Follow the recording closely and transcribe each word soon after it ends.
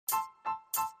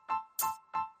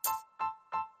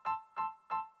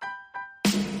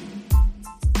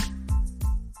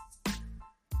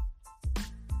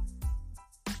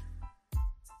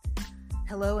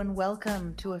Hello and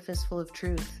welcome to A Fistful of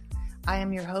Truth. I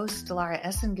am your host, Delara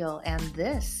Essengill, and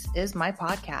this is my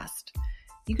podcast.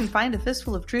 You can find A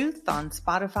Fistful of Truth on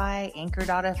Spotify,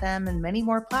 Anchor.fm, and many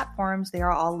more platforms. They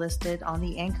are all listed on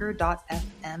the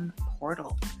Anchor.fm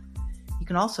portal. You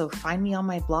can also find me on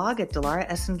my blog at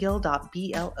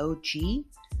delaraessengill.blog.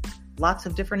 Lots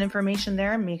of different information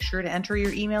there. Make sure to enter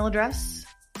your email address.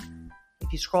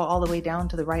 If you scroll all the way down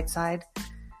to the right side,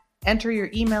 enter your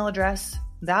email address.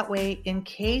 That way, in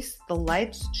case the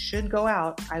lights should go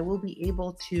out, I will be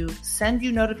able to send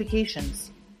you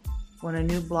notifications when a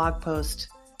new blog post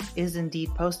is indeed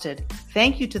posted.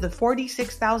 Thank you to the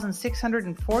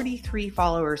 46,643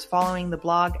 followers following the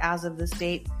blog as of this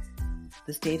date.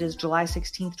 This date is July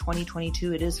 16th,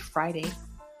 2022. It is Friday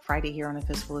here on A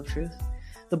Fistful of Truth.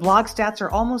 The blog stats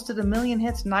are almost at 1 million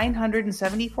hits,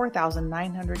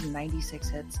 974,996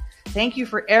 hits. Thank you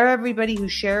for everybody who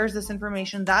shares this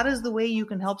information. That is the way you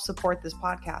can help support this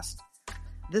podcast.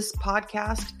 This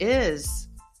podcast is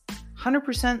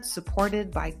 100%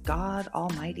 supported by God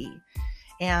Almighty.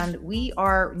 And we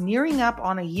are nearing up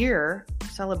on a year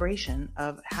celebration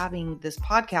of having this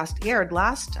podcast aired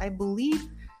last, I believe,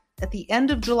 at the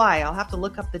end of July. I'll have to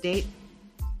look up the date.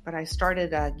 But I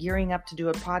started gearing up to do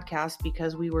a podcast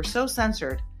because we were so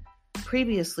censored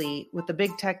previously with the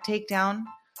big tech takedown.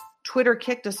 Twitter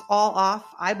kicked us all off.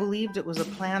 I believed it was a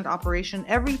planned operation.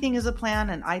 Everything is a plan,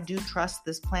 and I do trust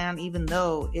this plan, even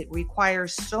though it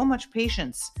requires so much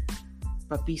patience.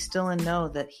 But be still and know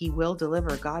that He will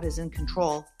deliver. God is in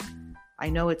control.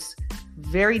 I know it's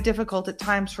very difficult at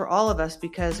times for all of us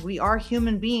because we are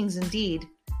human beings indeed.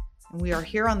 And we are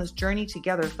here on this journey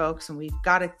together, folks, and we've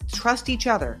got to trust each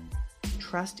other,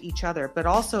 but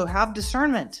also have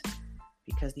discernment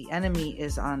because the enemy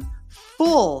is on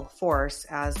full force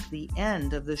as the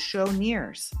end of the show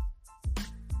nears.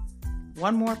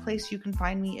 One more place you can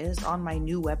find me is on my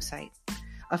new website.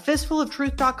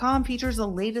 AFistfulOfTruth.com features the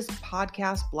latest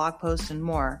podcast, blog posts, and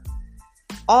more,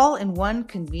 all in one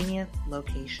convenient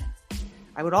location.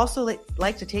 I would also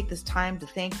like to take this time to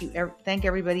thank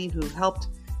everybody who helped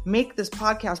make this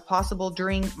podcast possible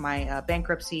during my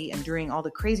bankruptcy and during all the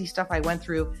crazy stuff I went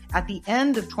through at the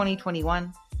end of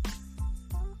 2021.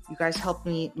 You guys helped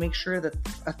me make sure that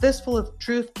A Fistful of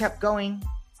Truth kept going.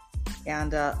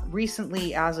 And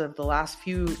recently, as of the last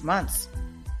few months,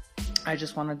 I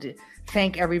just wanted to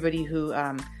thank everybody who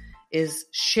is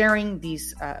sharing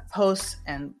these posts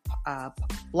and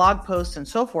blog posts and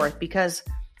so forth, because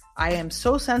I am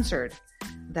so censored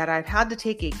that I've had to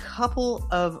take a couple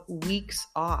of weeks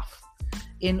off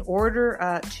in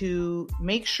order to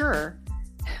make sure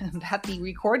that the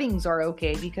recordings are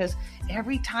okay. Because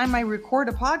every time I record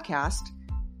a podcast,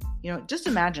 just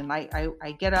imagine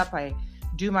I get up, I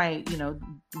do my,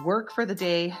 work for the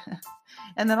day,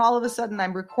 and then all of a sudden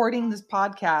I'm recording this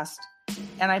podcast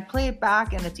and I play it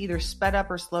back and it's either sped up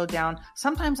or slowed down.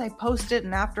 Sometimes I post it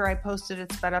and after I post it,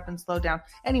 it's sped up and slowed down.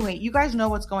 Anyway, you guys know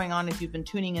what's going on if you've been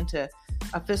tuning into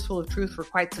A Fistful of Truth for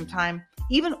quite some time.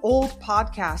 Even old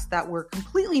podcasts that were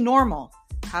completely normal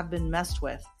have been messed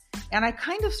with. And I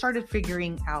kind of started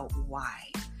figuring out why.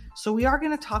 So we are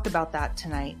going to talk about that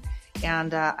tonight.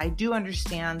 And I do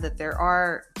understand that there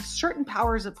are certain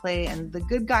powers at play and the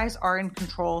good guys are in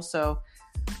control. So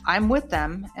I'm with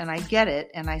them and I get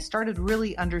it. And I started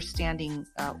really understanding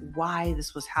why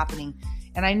this was happening.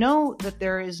 And I know that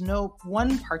there is no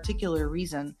one particular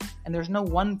reason and there's no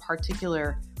one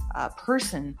particular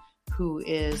person who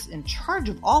is in charge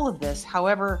of all of this.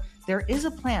 However, there is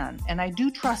a plan and I do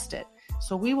trust it.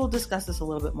 So we will discuss this a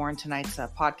little bit more in tonight's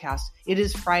podcast. It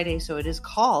is Friday, so it is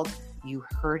called You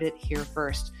Heard It Here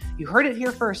First. You heard it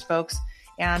here first, folks.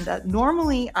 And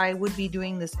normally I would be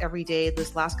doing this every day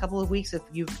this last couple of weeks. If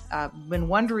you've been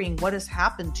wondering what has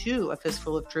happened to A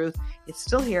Fistful of Truth, it's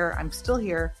still here. I'm still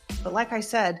here. But like I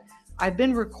said, I've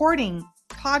been recording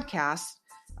podcasts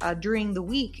during the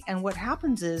week. And what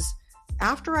happens is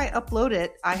after I upload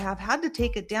it, I have had to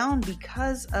take it down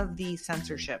because of the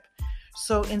censorship.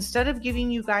 So instead of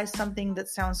giving you guys something that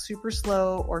sounds super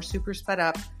slow or super sped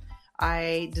up,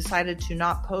 I decided to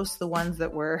not post the ones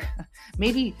that were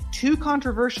maybe too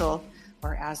controversial,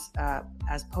 or as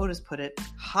POTUS put it,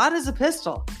 hot as a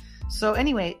pistol. So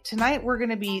anyway, tonight we're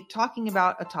going to be talking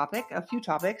about a few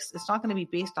topics. It's not going to be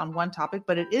based on one topic,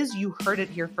 but it is You Heard It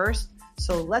Here First.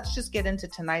 So let's just get into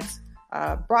tonight's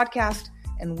broadcast,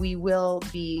 and we will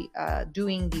be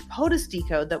doing the POTUS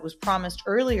decode that was promised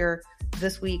earlier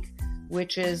this week,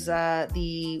 which is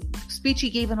the speech he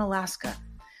gave in Alaska,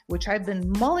 which I've been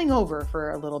mulling over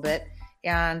for a little bit.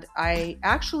 And I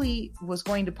actually was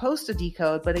going to post a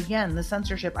decode, but again, the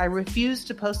censorship, I refuse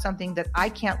to post something that I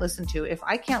can't listen to. If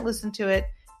I can't listen to it,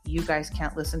 you guys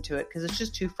can't listen to it because it's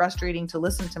just too frustrating to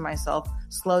listen to myself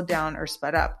slowed down or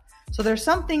sped up. So there's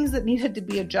some things that needed to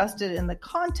be adjusted in the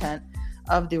content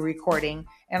of the recording,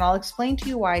 and I'll explain to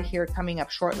you why here coming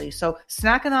up shortly. So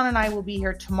Snackanon and I will be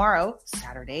here tomorrow,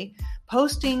 Saturday,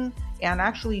 posting and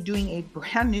actually doing a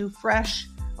brand new, fresh,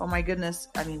 oh my goodness,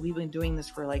 I mean, we've been doing this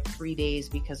for like 3 days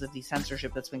because of the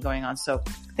censorship that's been going on. So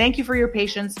thank you for your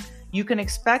patience. You can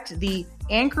expect the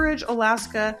Anchorage,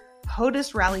 Alaska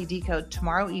POTUS Rally Decode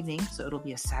tomorrow evening. So it'll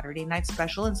be a Saturday night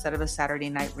special instead of a Saturday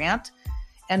night rant.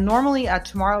 And normally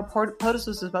tomorrow, POTUS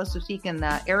was supposed to speak in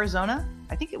Arizona.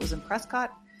 I think it was in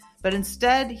Prescott. But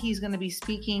instead, he's going to be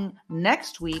speaking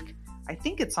next week. I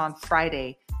think it's on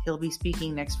Friday. He'll be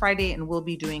speaking next Friday, and we'll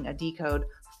be doing a decode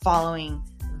following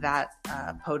that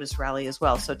POTUS rally as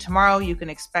well. So tomorrow, you can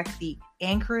expect the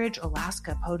Anchorage,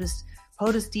 Alaska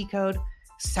POTUS decode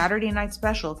Saturday night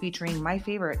special featuring my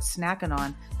favorite,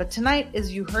 Snackanon. But tonight,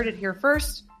 as you heard it here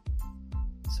first,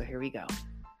 so here we go.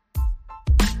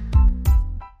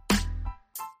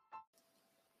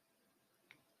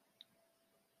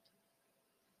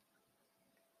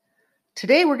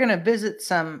 Today, we're going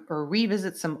to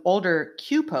revisit some older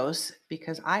Q posts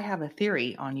because I have a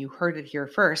theory on You Heard It Here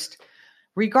First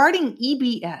regarding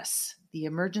EBS, the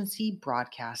Emergency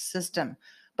Broadcast System.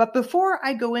 But before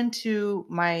I go into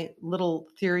my little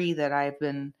theory that I've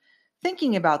been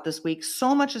thinking about this week,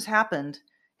 so much has happened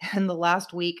in the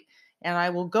last week, and I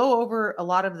will go over a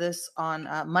lot of this on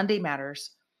Monday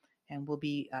Matters, and we'll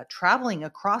be traveling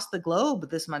across the globe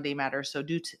this Monday Matters, so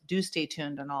do stay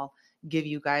tuned, and I'll give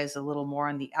you guys a little more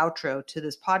on the outro to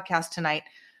this podcast tonight.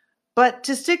 But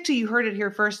to stick to You Heard It Here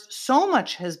First, so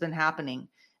much has been happening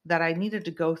that I needed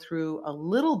to go through a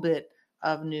little bit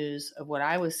of news of what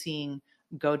I was seeing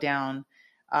go down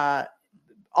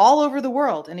all over the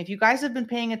world. And if you guys have been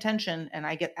paying attention, and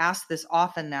I get asked this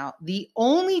often now, the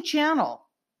only channel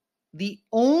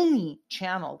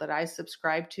that I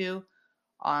subscribe to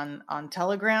on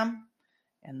Telegram,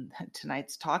 and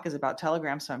tonight's talk is about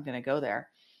Telegram, so I'm going to go there,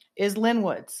 is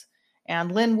Linwood's.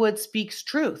 And Linwood speaks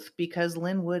truth because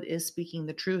Linwood is speaking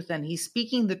the truth, and he's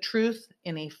speaking the truth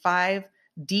in a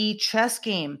 5D chess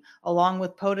game along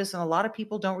with POTUS. And a lot of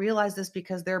people don't realize this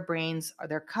because their brains,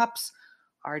 their cups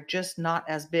are just not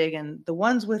as big. And the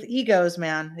ones with egos,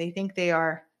 man, they think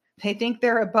they're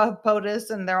above POTUS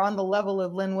and they're on the level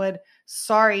of Linwood.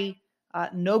 Sorry,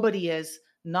 nobody is,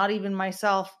 not even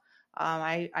myself.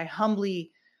 I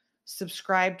humbly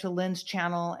subscribe to Lynn's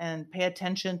channel and pay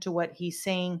attention to what he's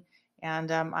saying.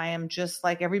 And I am just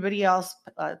like everybody else,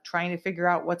 trying to figure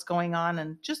out what's going on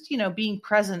and just, being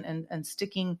present and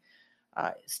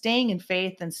staying in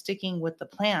faith and sticking with the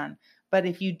plan. But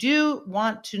if you do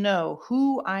want to know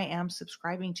who I am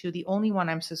subscribing to, the only one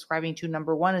I'm subscribing to,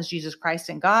 number one, is Jesus Christ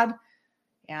and God.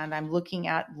 And I'm looking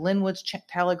at Linwood's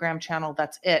Telegram channel.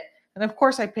 That's it. And of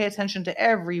course, I pay attention to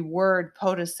every word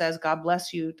POTUS says. God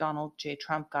bless you, Donald J.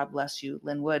 Trump. God bless you,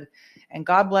 Linwood. And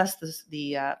God bless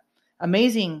the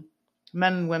amazing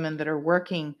men and women that are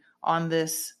working on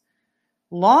this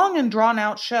long and drawn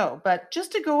out show. But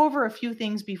just to go over a few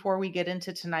things before we get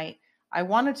into tonight, I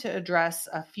wanted to address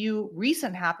a few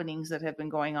recent happenings that have been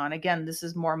going on. Again, this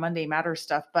is more Monday Matters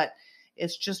stuff, but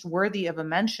it's just worthy of a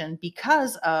mention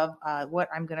because of what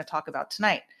I'm going to talk about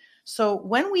tonight. So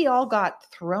when we all got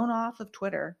thrown off of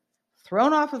Twitter,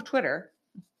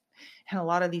 and a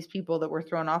lot of these people that were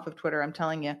thrown off of Twitter, I'm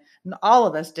telling you, all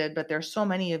of us did, but there's so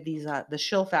many of these, the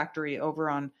shill factory over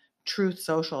on Truth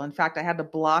Social. In fact, I had to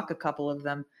block a couple of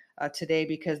them today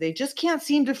because they just can't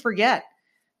seem to forget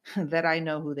that I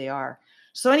know who they are.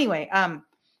 So anyway,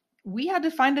 we had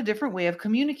to find a different way of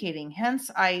communicating.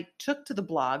 Hence, I took to the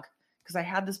blog because I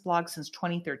had this blog since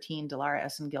 2013,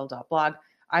 DelaraSMGill.blog.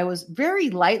 I was very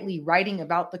lightly writing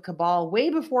about the cabal way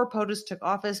before POTUS took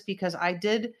office because I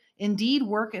did indeed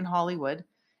work in Hollywood,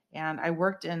 and I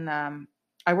worked in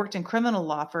criminal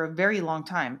law for a very long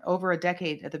time, over a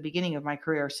decade at the beginning of my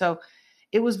career. So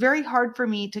it was very hard for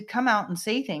me to come out and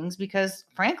say things because,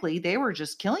 frankly, they were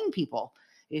just killing people.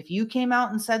 If you came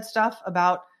out and said stuff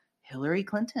about Hillary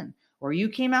Clinton, or you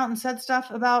came out and said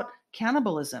stuff about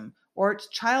cannibalism, or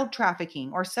child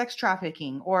trafficking, or sex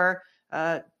trafficking, or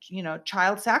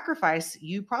child sacrifice,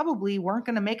 you probably weren't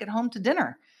going to make it home to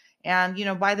dinner.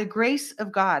 And, by the grace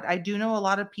of God, I do know a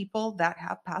lot of people that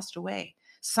have passed away.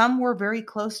 Some were very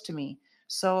close to me.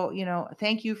 So,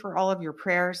 thank you for all of your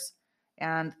prayers,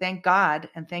 and thank God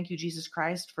and thank you, Jesus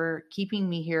Christ, for keeping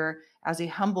me here as a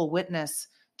humble witness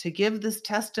to give this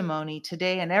testimony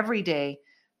today and every day,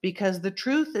 because the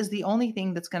truth is the only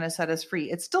thing that's going to set us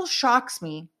free. It still shocks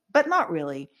me, but not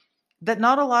really, that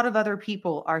not a lot of other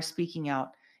people are speaking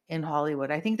out in Hollywood.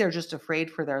 I think they're just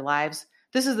afraid for their lives.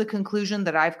 this is the conclusion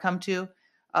that I've come to.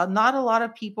 Not a lot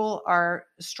of people are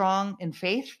strong in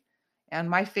faith, and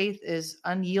my faith is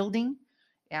unyielding.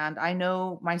 And I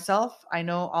know myself, I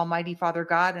know Almighty Father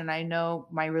God, and I know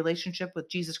my relationship with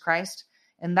Jesus Christ.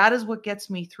 And that is what gets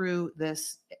me through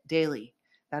this daily.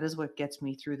 That is what gets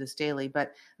me through this daily.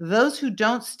 But those who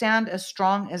don't stand as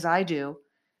strong as I do,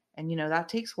 and that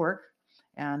takes work,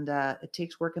 and it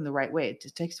takes work in the right way.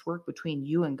 It takes work between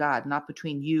you and God, not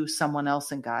between you, someone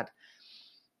else, and God.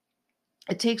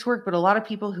 It takes work, but a lot of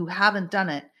people who haven't done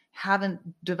it, haven't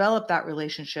developed that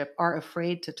relationship, are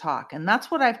afraid to talk. And that's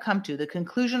what I've come to. The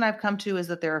conclusion I've come to is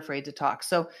that they're afraid to talk.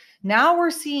 So now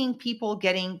we're seeing people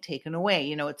getting taken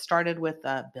away. It started with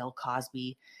Bill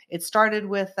Cosby. It started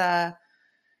with, I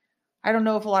don't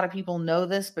know if a lot of people know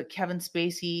this, but Kevin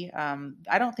Spacey,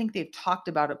 I don't think they've talked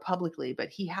about it publicly, but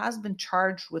he has been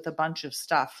charged with a bunch of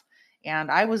stuff. And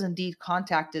I was indeed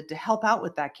contacted to help out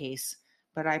with that case,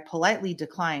 but I politely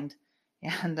declined.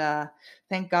 And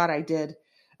thank God I did.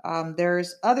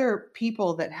 There's other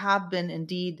people that have been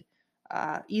indeed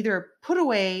either put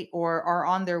away or are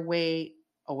on their way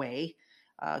away.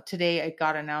 Today it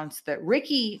got announced that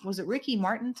Ricky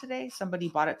Martin today? Somebody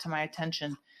brought it to my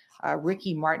attention.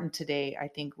 Ricky Martin today, I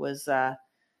think, was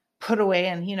put away.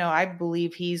 And, I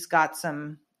believe he's got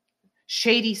some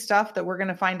shady stuff that we're going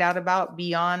to find out about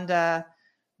beyond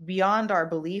our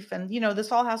belief. And,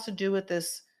 this all has to do with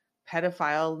this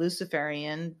pedophile,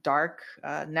 Luciferian, dark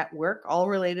network, all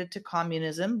related to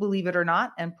communism, believe it or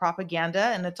not, and propaganda.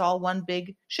 And it's all one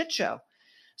big shit show.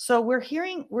 So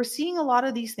we're seeing a lot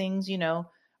of these things,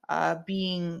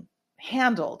 being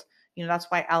handled. That's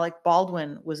why Alec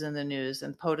Baldwin was in the news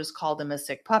and POTUS called him a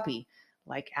sick puppy,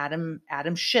 like Adam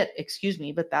shit, excuse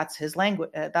me, but that's his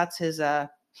language. That's his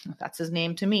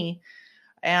name to me.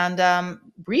 And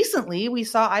recently we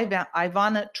saw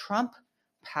Ivana Trump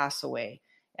pass away.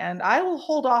 And I will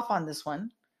hold off on this one,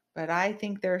 but I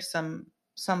think there's some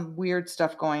weird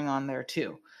stuff going on there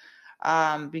too,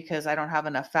 because I don't have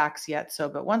enough facts yet.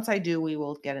 But once I do, we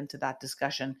will get into that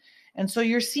discussion. And so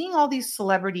you're seeing all these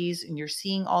celebrities and you're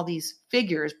seeing all these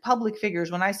figures, public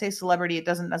figures. When I say celebrity, it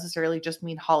doesn't necessarily just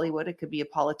mean Hollywood. It could be a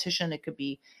politician. It could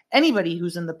be anybody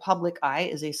who's in the public eye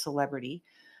is a celebrity.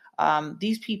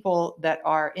 These people that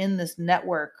are in this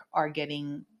network are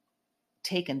getting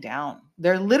taken down.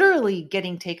 They're literally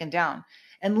getting taken down.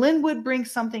 And Linwood brings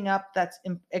something up that's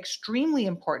extremely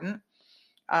important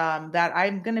that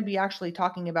I'm going to be actually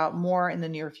talking about more in the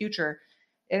near future.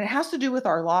 And it has to do with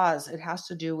our laws. It has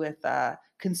to do with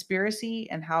conspiracy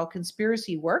and how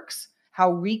conspiracy works,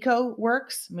 how RICO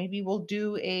works. Maybe we'll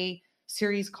do a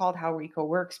series called How RICO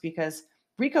Works, because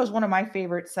RICO is one of my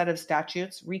favorite set of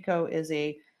statutes. RICO is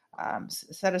a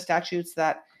set of statutes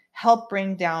that help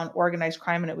bring down organized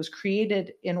crime, and it was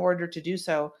created in order to do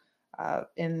so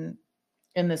in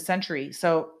this century.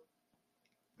 So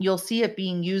you'll see it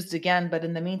being used again, but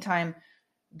in the meantime,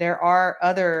 there are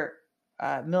other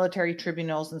military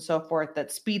tribunals and so forth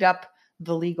that speed up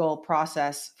the legal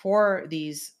process for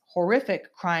these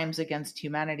horrific crimes against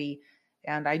humanity.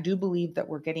 And I do believe that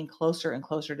we're getting closer and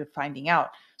closer to finding out.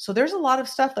 So there's a lot of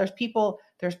stuff.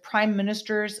 There's prime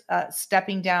ministers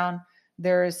stepping down.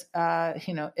 There's,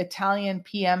 Italian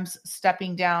PMs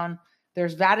stepping down.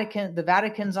 There's the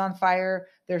Vatican's on fire.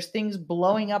 There's things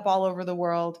blowing up all over the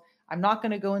world. I'm not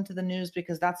going to go into the news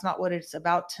because that's not what it's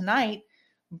about tonight.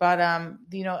 But,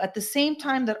 at the same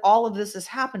time that all of this is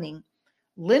happening,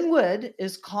 Linwood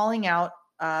is calling out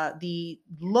the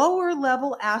lower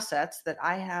level assets that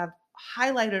I have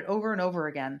highlighted over and over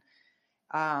again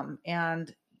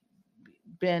and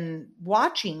been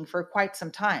watching for quite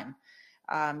some time.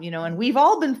 And we've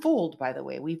all been fooled, by the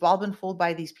way. We've all been fooled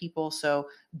by these people. So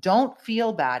don't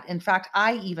feel bad. In fact,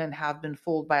 I even have been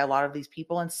fooled by a lot of these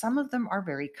people. And some of them are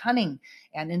very cunning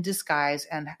and in disguise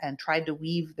and tried to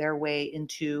weave their way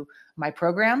into my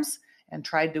programs and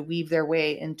tried to weave their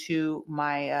way into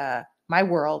my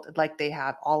world like they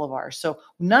have all of ours. So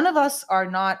none of us are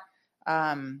not,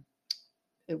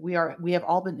 we have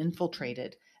all been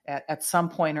infiltrated at some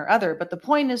point or other. But the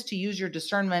point is to use your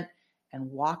discernment and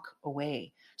walk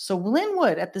away. So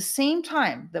Linwood, at the same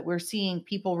time that we're seeing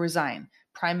people resign,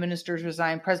 prime ministers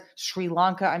resign, Sri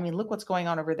Lanka, I mean, look what's going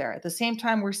on over there. At the same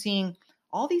time, we're seeing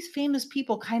all these famous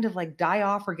people kind of like die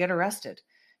off or get arrested.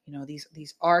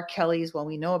 These R. Kellys, well,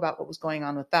 we know about what was going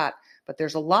on with that, but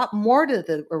there's a lot more to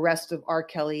the arrest of R.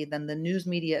 Kelly than the news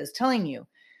media is telling you.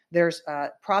 There's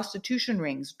prostitution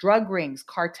rings, drug rings,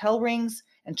 cartel rings,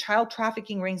 and child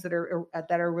trafficking rings that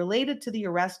are related to the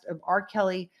arrest of R.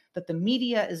 Kelly that the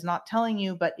media is not telling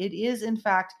you, but it is in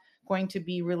fact going to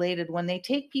be related. When they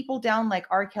take people down like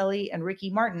R. Kelly and Ricky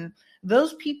Martin,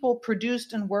 those people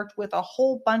produced and worked with a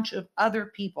whole bunch of other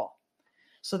people.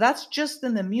 So that's just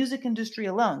in the music industry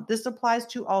alone. This applies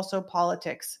to also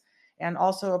politics, and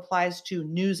also applies to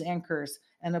news anchors,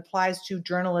 and applies to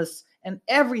journalists and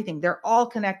everything. They're all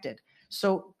connected.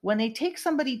 So when they take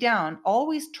somebody down,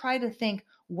 always try to think,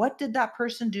 what did that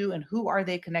person do and who are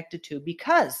they connected to?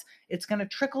 Because it's going to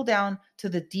trickle down to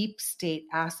the deep state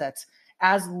assets.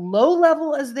 As low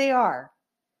level as they are,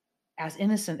 as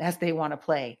innocent as they want to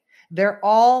play, they're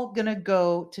all going to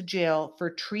go to jail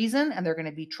for treason, and they're going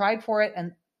to be tried for it.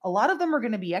 And a lot of them are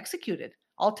going to be executed.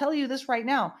 I'll tell you this right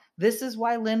now. This is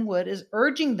why Lin Wood is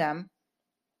urging them.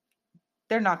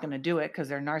 They're not going to do it because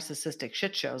they're narcissistic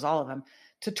shit shows, all of them,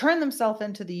 to turn themselves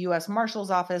into the U.S.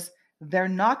 Marshal's office. They're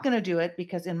not going to do it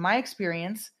because, in my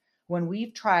experience, when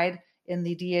we've tried in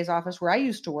the DA's office where I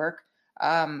used to work,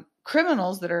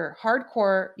 criminals that are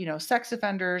hardcore, sex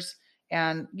offenders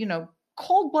and,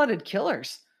 cold-blooded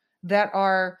killers that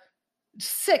are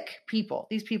sick people.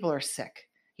 These people are sick.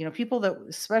 People that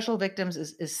special victims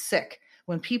is sick.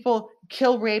 When people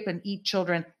kill, rape, and eat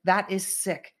children, that is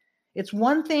sick. It's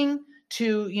one thing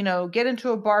to, get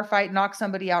into a bar fight, knock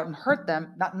somebody out and hurt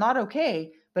them. Not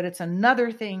okay, but it's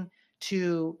another thing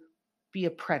to be a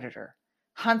predator,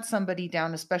 hunt somebody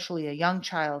down, especially a young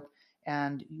child.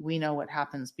 And we know what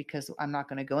happens, because I'm not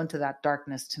going to go into that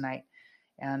darkness tonight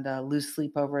and lose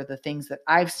sleep over the things that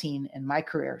I've seen in my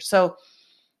career. So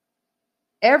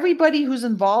everybody who's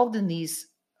involved in these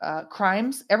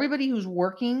crimes, everybody who's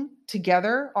working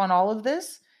together on all of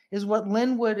this is what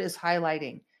Lin Wood is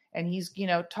highlighting. And he's,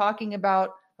 talking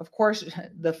about, of course,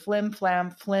 the flim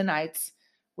flam Flynnites,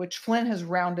 which Flynn has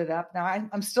rounded up. Now,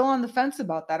 I'm still on the fence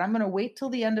about that. I'm going to wait till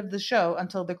the end of the show,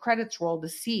 until the credits roll, to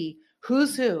see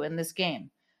who's who in this game.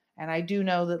 And I do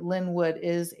know that Lin Wood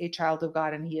is a child of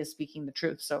God, and he is speaking the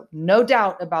truth. So no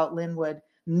doubt about Lin Wood,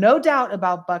 no doubt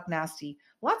about Buck Nasty.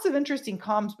 Lots of interesting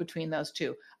comms between those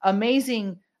two.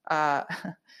 Amazing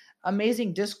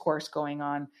discourse going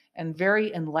on, and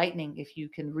very enlightening if you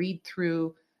can read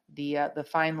through the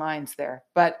fine lines there.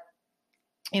 But,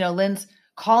 Lynn's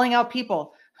calling out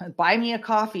people, buy me a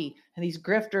coffee, and these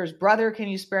grifters, brother, can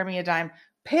you spare me a dime?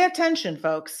 Pay attention,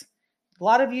 folks. A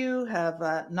lot of you have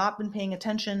not been paying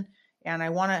attention, and I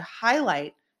want to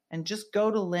highlight and just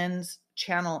go to Lynn's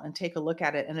channel and take a look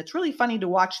at it. And it's really funny to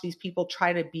watch these people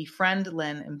try to befriend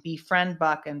Lynn and befriend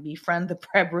Buck and befriend the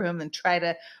Prep Room and try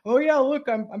to, oh yeah, look,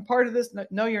 I'm part of this.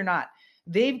 No, you're not.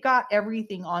 They've got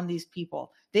everything on these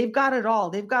people. They've got it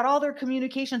all. They've got all their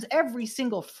communications, every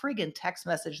single friggin' text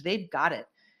message. They've got it.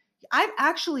 I've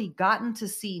actually gotten to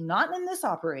see, not in this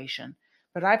operation,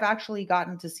 but I've actually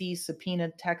gotten to see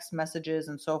subpoenaed text messages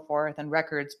and so forth, and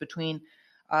records between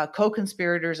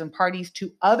co-conspirators and parties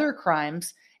to other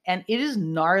crimes. And it is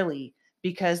gnarly,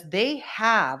 because they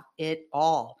have it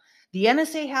all. The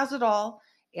NSA has it all,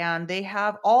 and they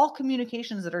have all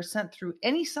communications that are sent through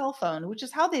any cell phone, which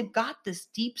is how they've got this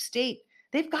deep state.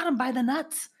 They've got them by the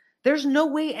nuts. There's no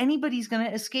way anybody's going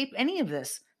to escape any of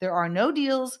this. There are no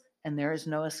deals, and there is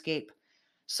no escape.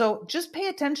 So just pay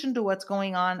attention to what's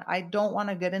going on. I don't want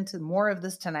to get into more of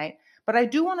this tonight, but I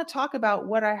do want to talk about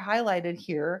what I highlighted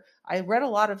here. I read a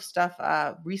lot of stuff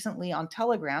recently on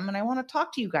Telegram, and I want to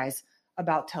talk to you guys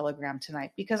about Telegram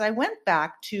tonight, because I went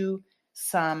back to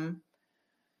some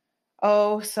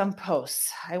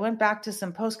posts. I went back to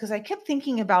some posts because I kept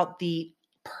thinking about the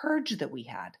purge that we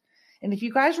had. And if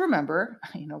you guys remember,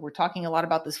 we're talking a lot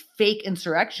about this fake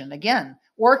insurrection, again,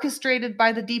 orchestrated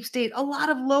by the deep state. A lot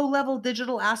of low-level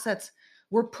digital assets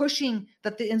were pushing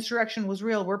that the insurrection was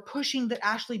real. We're pushing that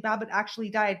Ashley Babbitt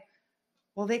actually died.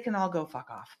 Well, they can all go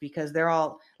fuck off, because they're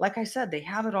all, like I said, they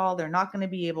have it all. They're not going to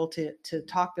be able to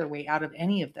talk their way out of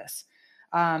any of this.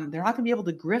 They're not going to be able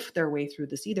to grift their way through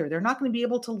this either. They're not going to be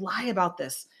able to lie about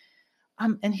this.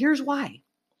 And here's why.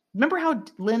 Remember how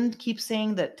Lynn keeps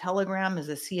saying that Telegram is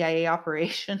a CIA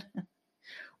operation?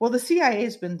 Well, the CIA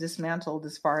has been dismantled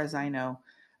as far as I know.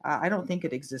 I don't think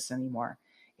it exists anymore.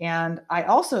 And I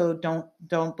also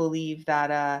don't believe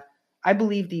that, I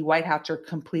believe the White Hats are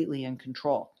completely in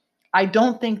control. I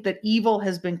don't think that evil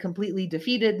has been completely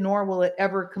defeated, nor will it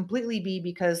ever completely be,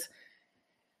 because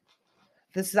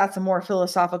that's a more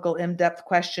philosophical, in-depth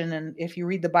question. And if you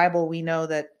read the Bible, we know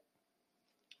that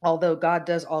although God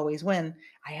does always win,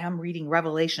 I am reading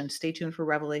Revelation. Stay tuned for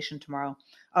Revelation tomorrow,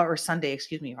 or Sunday,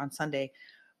 on Sunday.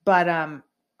 But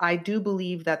I do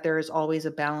believe that there is always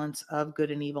a balance of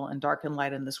good and evil and dark and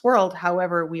light in this world.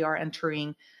 However, we are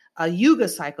entering a Yuga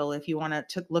cycle. If you want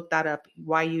to look that up,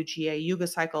 YUGA, Yuga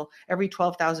cycle, every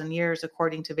 12,000 years,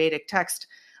 according to Vedic text.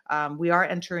 We are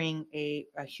entering a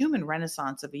human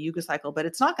renaissance of a Yuga cycle, but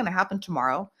it's not going to happen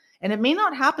tomorrow. And it may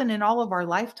not happen in all of our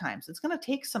lifetimes. It's going to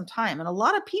take some time. And a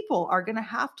lot of people are going to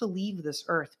have to leave this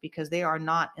earth because they are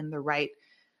not in the right.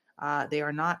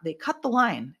 They cut the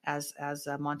line, as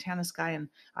Montana Sky and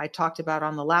I talked about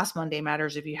on the last Monday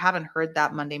Matters. If you haven't heard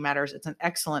that Monday Matters, it's an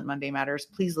excellent Monday Matters.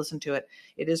 Please listen to it.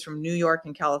 It is from New York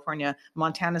and California.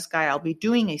 Montana Sky, I'll be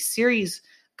doing a series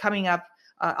coming up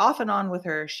off and on with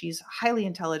her. She's highly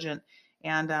intelligent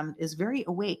and is very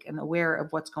awake and aware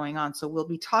of what's going on. So we'll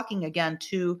be talking again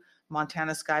to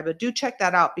Montana Sky, but do check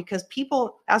that out because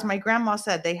people, as my grandma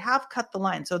said, they have cut the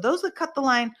line. So those that cut the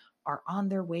line are on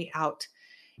their way out.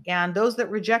 And those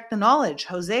that reject the knowledge,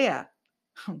 Hosea,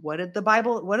 what does the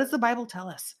Bible tell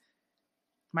us?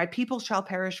 My people shall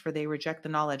perish for they reject the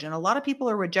knowledge. And a lot of people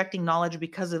are rejecting knowledge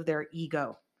because of their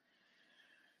ego.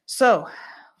 So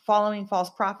following false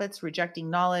prophets, rejecting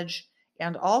knowledge,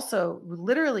 and also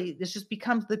literally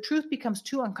the truth becomes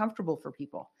too uncomfortable for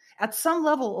people. At some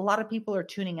level, a lot of people are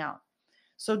tuning out.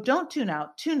 So don't tune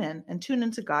out, tune in, and tune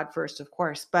into God first, of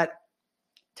course. But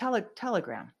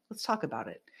Telegram, let's talk about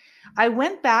it. I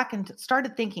went back and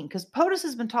started thinking, because POTUS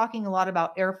has been talking a lot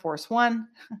about Air Force One.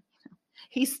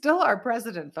 He's still our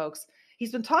president, folks.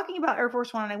 He's been talking about Air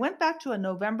Force One. And I went back to a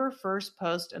November 1st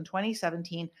post in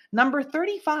 2017, number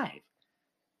 35,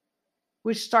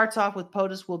 which starts off with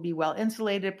POTUS will be well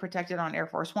insulated, protected on Air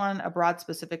Force One, abroad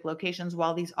specific locations,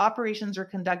 while these operations are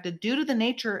conducted due to the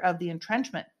nature of the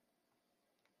entrenchment.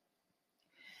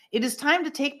 It is time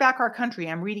to take back our country,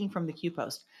 I'm reading from the Q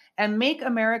Post, and make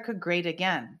America great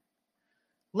again.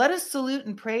 Let us salute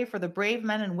and pray for the brave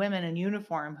men and women in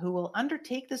uniform who will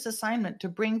undertake this assignment to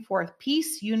bring forth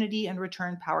peace, unity, and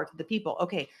return power to the people.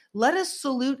 Okay, let us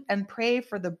salute and pray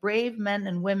for the brave men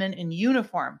and women in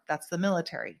uniform, that's the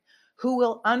military, who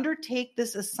will undertake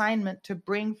this assignment to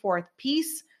bring forth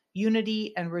peace,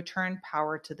 unity, and return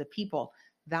power to the people.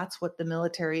 That's what the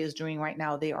military is doing right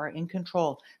now. They are in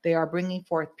control. They are bringing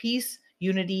forth peace,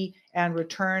 unity, and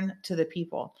return to the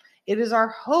people. It is our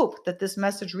hope that this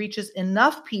message reaches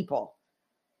enough people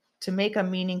to make a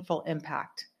meaningful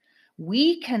impact.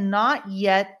 We cannot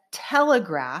yet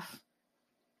telegraph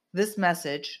this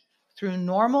message through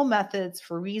normal methods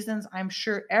for reasons I'm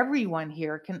sure everyone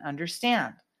here can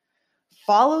understand.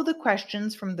 Follow the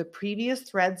questions from the previous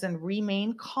threads and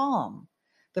remain calm.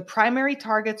 The primary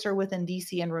targets are within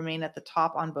DC and remain at the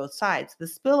top on both sides. The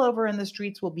spillover in the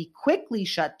streets will be quickly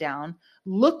shut down.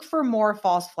 Look for more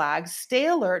false flags. Stay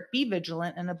alert, be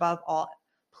vigilant, and above all,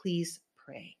 please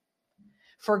pray.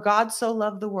 For God so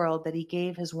loved the world that he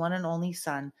gave his one and only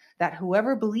Son, that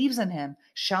whoever believes in him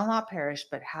shall not perish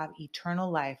but have eternal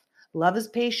life. Love is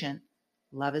patient.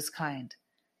 Love is kind.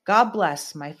 God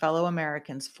bless my fellow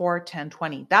Americans.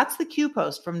 4/10/20. That's the Q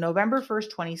post from November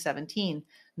 1st, 2017,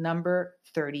 number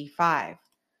 35.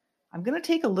 I'm going to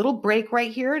take a little break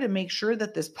right here to make sure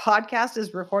that this podcast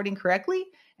is recording correctly,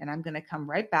 and I'm going to come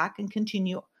right back and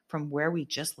continue from where we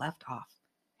just left off.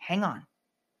 Hang on.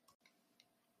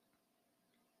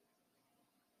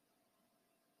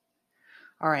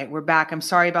 All right, we're back. I'm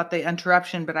sorry about the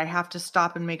interruption, but I have to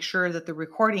stop and make sure that the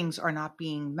recordings are not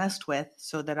being messed with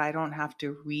so that I don't have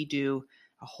to redo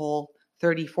a whole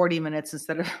 30, 40 minutes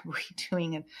instead of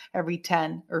redoing it every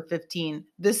 10 or 15.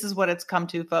 This is what it's come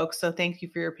to, folks. So thank you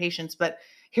for your patience. But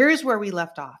here's where we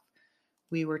left off.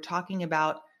 We were talking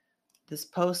about this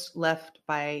post left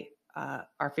by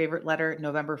our favorite letter,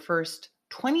 November 1st,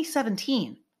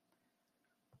 2017.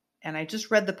 And I just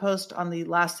read the post on the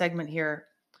last segment here.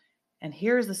 And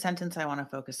here's the sentence I want to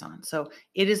focus on. So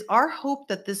it is our hope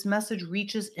that this message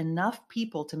reaches enough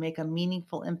people to make a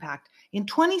meaningful impact. In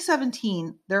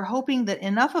 2017, they're hoping that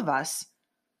enough of us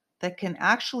that can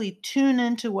actually tune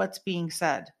into what's being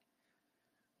said,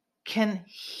 can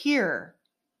hear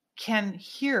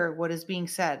what is being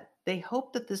said. They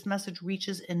hope that this message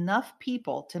reaches enough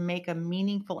people to make a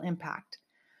meaningful impact.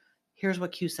 Here's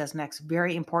what Q says next.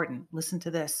 Very important. Listen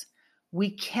to this. We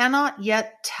cannot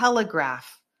yet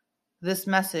telegraph this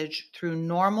message through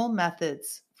normal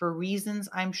methods for reasons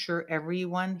I'm sure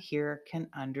everyone here can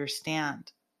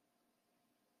understand.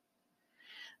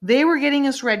 They were getting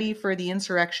us ready for the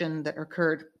insurrection that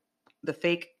occurred, the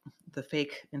fake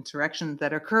insurrection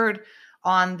that occurred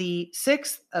on the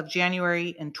 6th of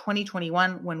January in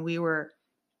 2021 when we were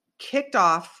kicked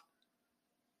off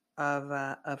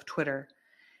of Twitter.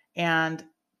 And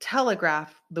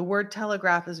telegraph, the word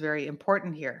telegraph is very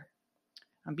important here.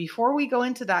 And before we go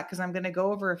into that, because I'm going to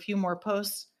go over a few more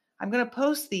posts, I'm going to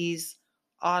post these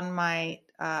on my,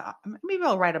 maybe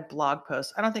I'll write a blog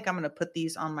post. I don't think I'm going to put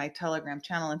these on my Telegram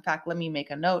channel. In fact, let me make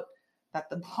a note that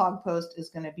the blog post is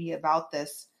going to be about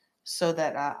this so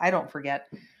that I don't forget.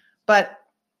 But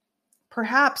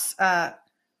perhaps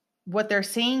what they're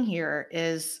saying here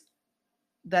is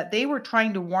that they were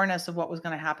trying to warn us of what was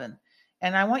going to happen.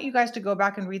 And I want you guys to go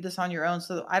back and read this on your own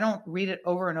so that I don't read it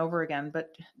over and over again.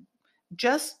 But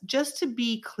just to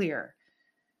be clear,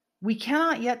 we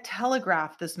cannot yet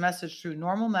telegraph this message through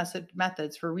normal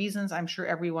methods for reasons I'm sure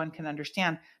everyone can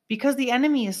understand, because the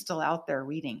enemy is still out there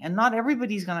reading, and not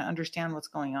everybody's going to understand what's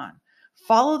going on.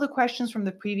 Follow the questions from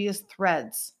the previous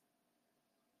threads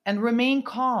and remain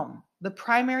calm. The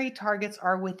primary targets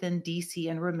are within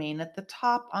DC and remain at the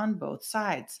top on both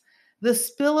sides. The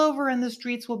spillover in the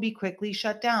streets will be quickly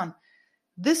shut down.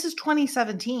 This is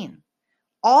 2017.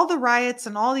 All the riots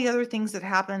and all the other things that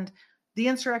happened, the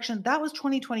insurrection, that was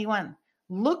 2021.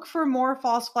 Look for more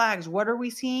false flags. What are we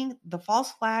seeing? The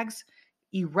false flags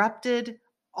erupted.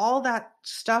 All that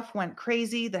stuff went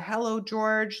crazy. The Hello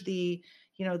George, the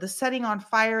setting on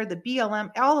fire, the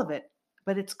BLM, all of it.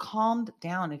 But it's calmed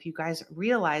down. If you guys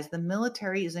realize, the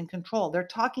military is in control. They're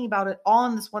talking about it all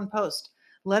in this one post.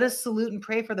 Let us salute and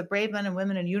pray for the brave men and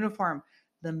women in uniform.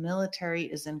 The military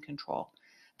is in control.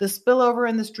 The spillover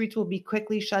in the streets will be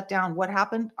quickly shut down. What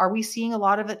happened? Are we seeing a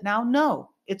lot of it now? No,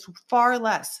 it's far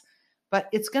less, but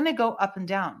it's going to go up and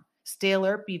down. Stay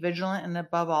alert, be vigilant, and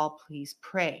above all, please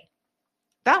pray.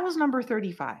 That was number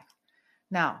 35.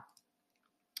 Now,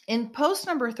 in post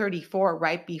number 34,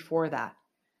 right before that,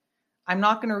 I'm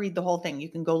not going to read the whole thing. You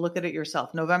can go look at it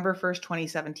yourself. November 1st,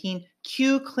 2017,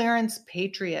 Q Clearance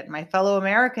Patriot, my fellow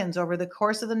Americans, over the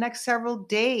course of the next several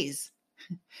days,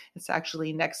 it's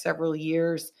actually next several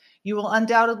years, you will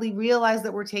undoubtedly realize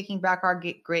that we're taking back our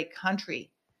great country.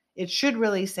 It should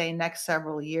really say next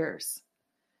several years.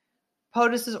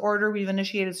 POTUS's order, we've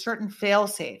initiated certain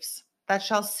fail-safes that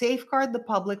shall safeguard the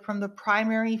public from the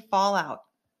primary fallout.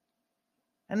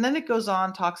 And then it goes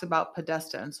on, talks about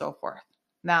Podesta and so forth.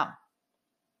 Now,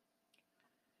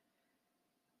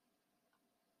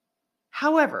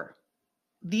 however,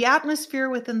 the atmosphere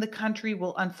within the country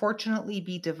will unfortunately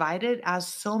be divided, as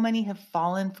so many have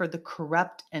fallen for the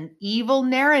corrupt and evil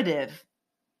narrative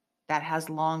that has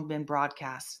long been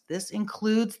broadcast. This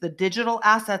includes the digital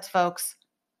assets, folks.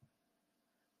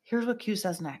 Here's what Q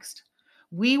says next.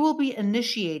 We will be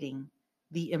initiating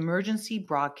the emergency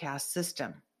broadcast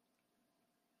system.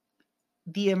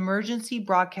 The emergency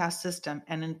broadcast system,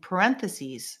 and in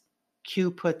parentheses,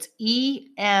 Q puts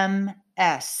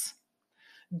EMS.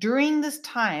 During this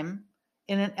time,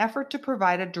 in an effort to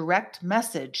provide a direct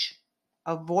message,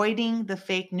 avoiding the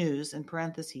fake news, in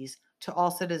parentheses, to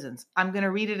all citizens. I'm going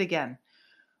to read it again.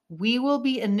 We will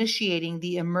be initiating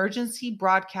the emergency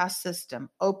broadcast system,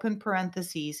 open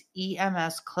parentheses,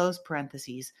 EMS, close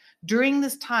parentheses, during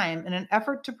this time in an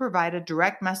effort to provide a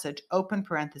direct message, open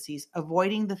parentheses,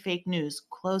 avoiding the fake news,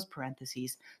 close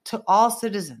parentheses, to all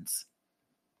citizens.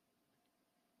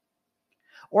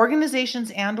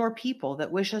 Organizations and or people that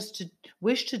wish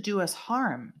to do us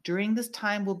harm during this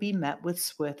time will be met with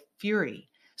swift fury.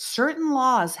 Certain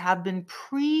laws have been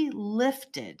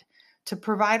pre-lifted to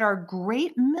provide our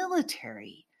great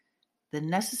military the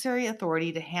necessary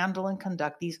authority to handle and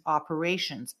conduct these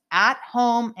operations at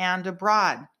home and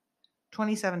abroad.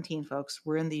 2017, folks,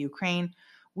 we're in the Ukraine.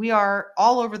 We are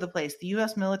all over the place. The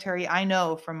U.S. military, I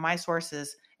know from my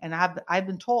sources, and I've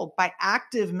been told by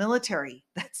active military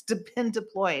that's been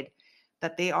deployed,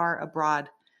 that they are abroad.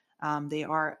 They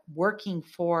are working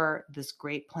for this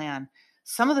great plan.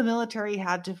 Some of the military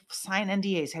had to sign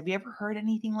NDAs. Have you ever heard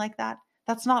anything like that?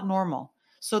 That's not normal.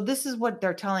 So this is what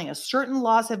they're telling us. Certain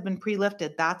laws have been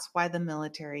pre-lifted. That's why the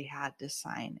military had to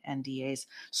sign NDAs.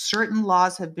 Certain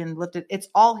laws have been lifted. It's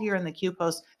all here in the Q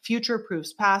post. Future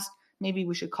proofs past. Maybe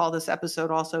we should call this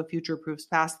episode also Future Proofs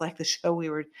Past, like the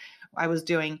show I was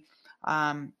doing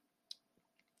on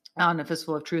A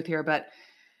Fistful of Truth here. But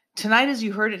tonight, as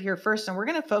you heard it here first, and we're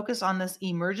going to focus on this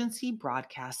emergency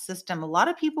broadcast system. A lot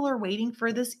of people are waiting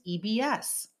for this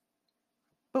EBS.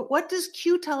 But what does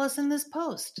Q tell us in this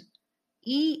post?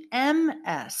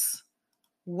 EMS.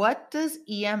 What does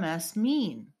EMS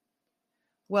mean?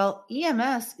 Well,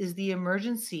 EMS is the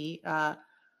emergency,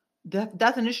 the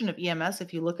definition of EMS,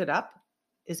 if you look it up,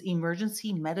 is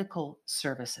emergency medical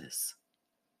services.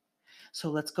 So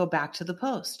let's go back to the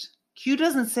post. Q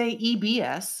doesn't say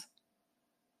EBS.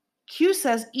 Q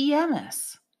says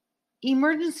EMS,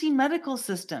 emergency medical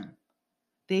system.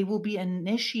 They will be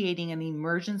initiating an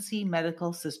emergency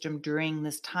medical system during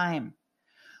this time.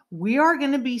 We are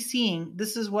going to be seeing,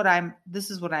 this is what I'm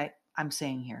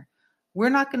saying here. We're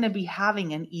not going to be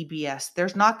having an EBS.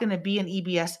 There's not going to be an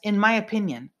EBS, in my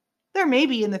opinion. There may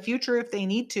be in the future if they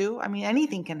need to. I mean,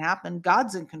 anything can happen.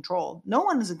 God's in control. No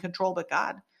one is in control but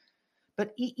God.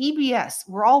 But EBS,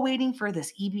 we're all waiting for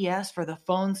this EBS, for the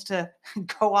phones to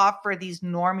go off for these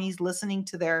normies listening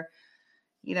to their,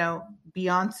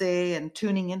 Beyonce and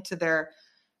tuning into their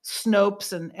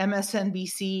Snopes and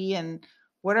MSNBC and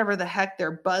whatever the heck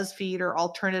their BuzzFeed or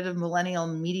alternative millennial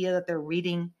media that they're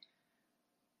reading,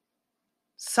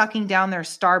 sucking down their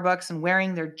Starbucks and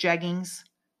wearing their jeggings,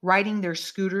 riding their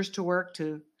scooters to work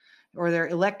or their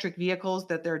electric vehicles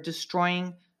that they're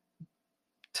destroying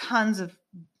tons of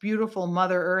beautiful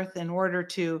Mother Earth in order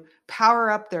to power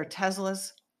up their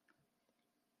Teslas,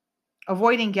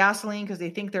 avoiding gasoline because they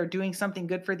think they're doing something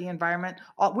good for the environment.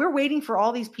 We're waiting for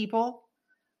all these people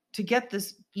to get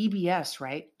this EBS,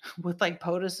 right? With like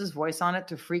POTUS's voice on it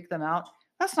to freak them out.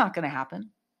 That's not going to happen.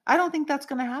 I don't think that's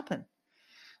going to happen.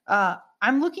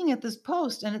 I'm looking at this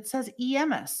post and it says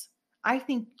EMS. I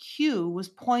think Q was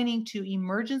pointing to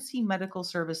emergency medical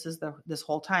services this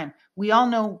whole time. We all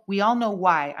know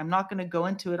why. I'm not going to go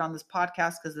into it on this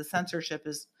podcast because the censorship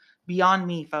is beyond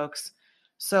me, folks.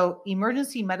 So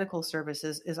emergency medical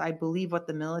services is, I believe, what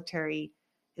the military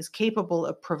is capable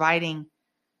of providing.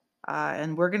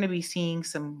 And we're going to be seeing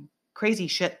some crazy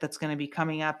shit that's going to be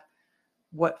coming up.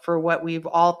 What we've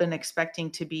all been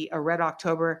expecting to be a Red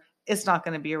October. It's not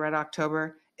going to be a Red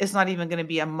October. It's not even going to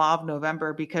be a Mauve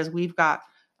November because we've got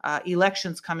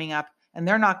elections coming up and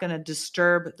they're not going to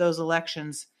disturb those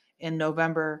elections in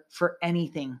November for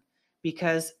anything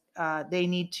because they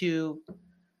need to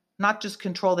not just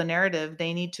control the narrative.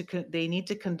 They need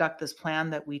to conduct this plan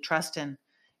that we trust in,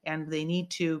 and they need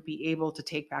to be able to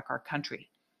take back our country.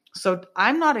 So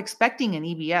I'm not expecting an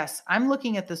EBS. I'm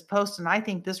looking at this post and I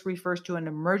think this refers to an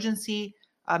emergency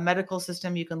medical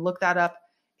system. You can look that up.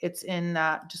 It's in,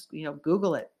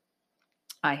 Google it.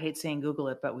 I hate saying Google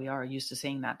it, but we are used to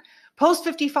saying that. Post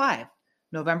 55,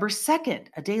 November 2nd,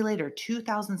 a day later,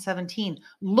 2017.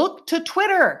 Look to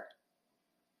Twitter.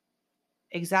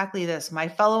 Exactly this. My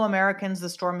fellow Americans, the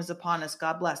storm is upon us.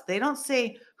 God bless. They don't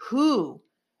say who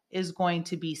is going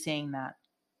to be saying that.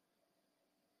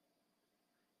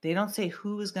 They don't say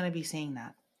who is going to be saying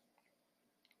that.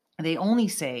 They only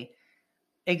say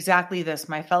exactly this.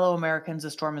 My fellow Americans,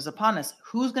 the storm is upon us.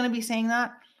 Who's going to be saying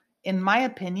that? In my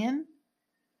opinion,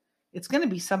 it's going to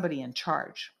be somebody in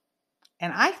charge.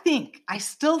 And I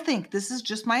still think, this is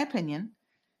just my opinion,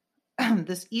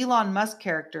 this Elon Musk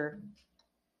character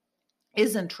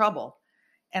is in trouble.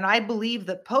 And I believe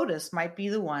that POTUS might be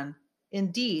the one,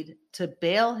 indeed, to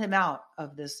bail him out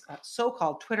of this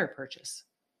so-called Twitter purchase.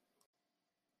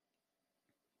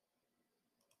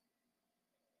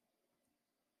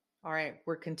 All right,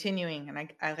 we're continuing. And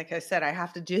I like I said, I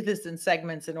have to do this in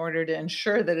segments in order to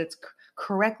ensure that it's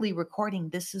correctly recording.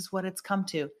 This is what it's come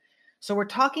to. So we're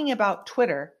talking about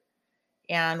Twitter,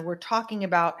 and we're talking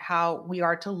about how we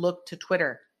are to look to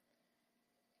Twitter.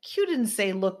 Q didn't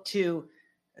say look to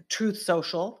Truth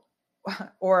Social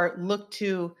or look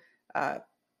to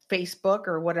Facebook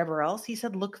or whatever else. He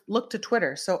said look to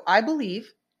Twitter. So I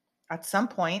believe at some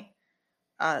point,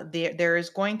 there is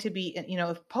going to be,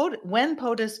 when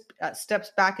POTUS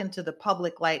steps back into the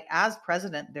public light as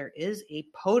president, there is a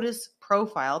POTUS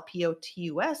profile,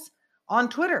 POTUS, on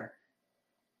Twitter.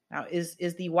 Now, is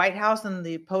the White House and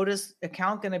the POTUS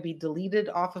account going to be deleted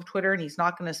off of Twitter and he's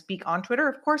not going to speak on Twitter?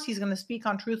 Of course, he's going to speak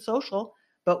on Truth Social,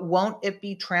 but won't it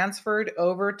be transferred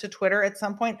over to Twitter at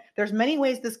some point? There's many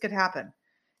ways this could happen,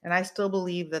 and I still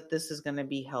believe that this is going to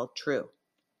be held true.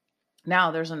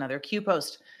 Now, there's another Q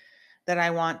post that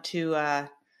I want to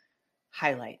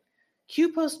highlight.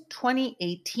 Q post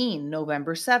 2018,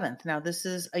 November 7th. Now, this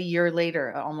is a year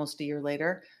later, almost a year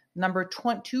later, number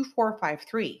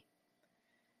 2453.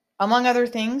 Among other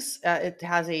things, it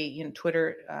has a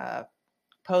Twitter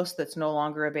post that's no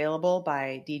longer available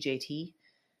by DJT.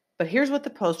 But here's what the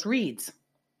post reads.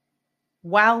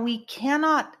 While we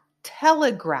cannot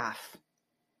telegraph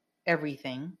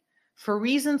everything, for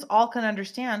reasons all can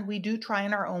understand, we do try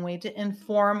in our own way to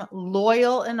inform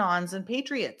loyal Anons and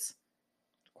patriots.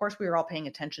 Of course, we were all paying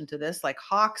attention to this, like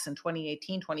hawks in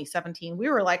 2018, 2017. We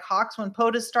were like hawks when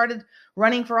POTUS started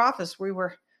running for office. We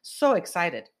were so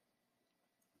excited.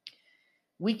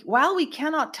 While we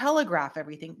cannot telegraph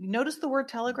everything, you notice the word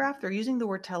telegraph? They're using the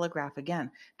word telegraph again.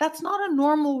 That's not a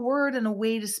normal word and a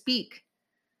way to speak.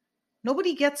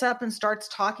 Nobody gets up and starts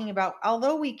talking about,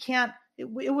 although we can't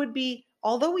relay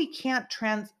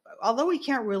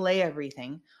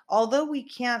everything, although we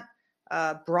can't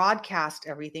broadcast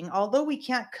everything, although we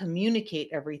can't communicate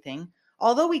everything,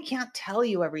 although we can't tell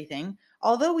you everything,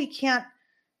 although we can't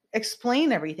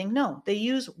explain everything. No, they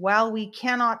use while we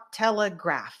cannot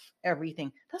telegraph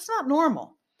everything. That's not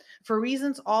normal. For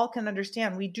reasons all can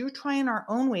understand, we do try in our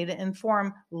own way to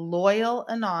inform loyal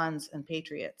Anons and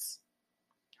patriots.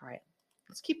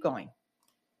 Let's keep going.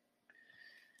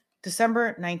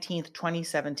 December 19th,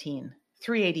 2017,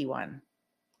 381.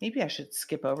 Maybe I should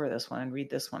skip over this one and read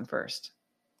this one first.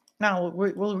 No,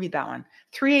 we'll read that one.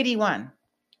 381,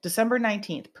 December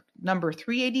 19th, number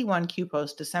 381 Q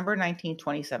post, December 19th,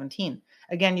 2017.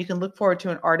 Again, you can look forward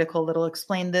to an article that'll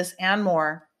explain this and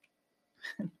more.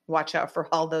 Watch out for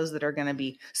all those that are going to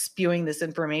be spewing this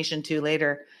information to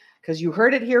later, because you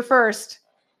heard it here first.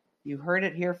 You heard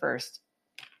it here first.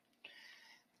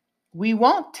 We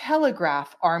won't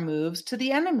telegraph our moves to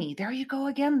the enemy. There you go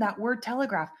again, that word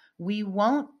telegraph. We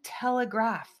won't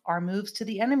telegraph our moves to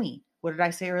the enemy. What did I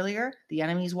say earlier? The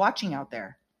enemy's watching out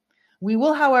there. We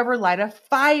will, however, light a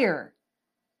fire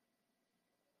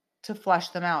to flush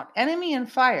them out. Enemy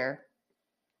and fire,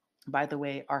 by the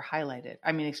way, are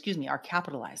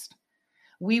capitalized.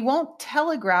 We won't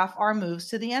telegraph our moves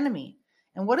to the enemy.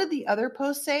 And what did the other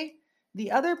post say?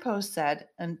 The other post said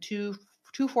in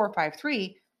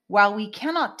 2453, while we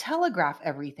cannot telegraph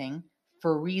everything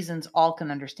for reasons all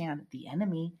can understand, the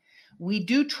enemy, we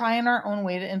do try in our own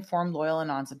way to inform loyal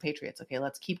Anons and patriots. Okay,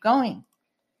 let's keep going.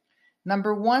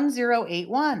 Number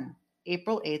 1081,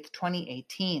 April 8th,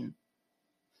 2018.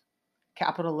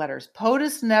 Capital letters.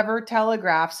 POTUS never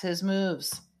telegraphs his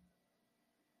moves.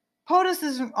 POTUS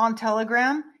is on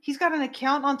Telegram. He's got an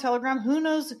account on Telegram. Who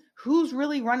knows who's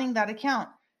really running that account?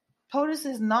 POTUS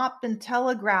has not been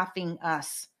telegraphing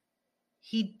us.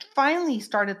 He finally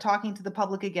started talking to the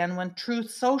public again when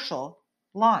Truth Social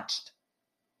launched.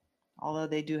 Although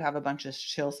they do have a bunch of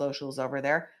chill socials over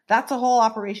there. That's a whole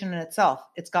operation in itself.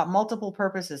 It's got multiple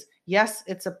purposes. Yes,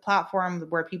 it's a platform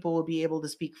where people will be able to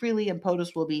speak freely, and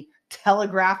POTUS will be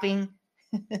telegraphing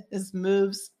his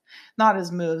moves, not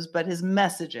his moves, but his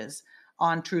messages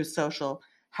on Truth Social.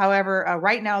 However,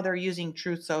 right now they're using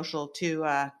Truth Social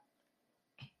to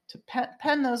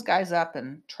pen those guys up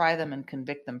and try them and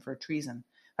convict them for treason.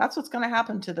 That's what's going to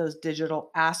happen to those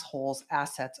digital assholes'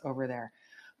 assets over there.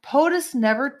 POTUS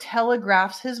never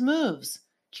telegraphs his moves.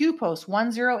 Q post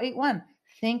 1081.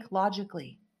 Think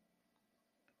logically.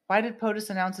 Why did POTUS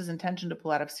announce his intention to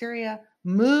pull out of Syria?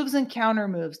 Moves and counter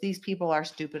moves. These people are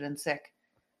stupid and sick.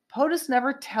 POTUS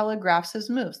never telegraphs his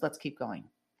moves. Let's keep going.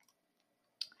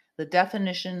 The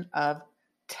definition of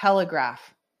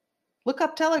telegraph. Look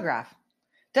up telegraph.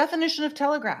 Definition of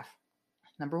telegraph.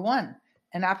 Number 1,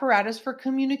 an apparatus for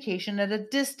communication at a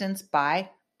distance by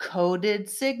coded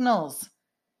signals,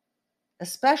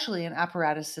 especially an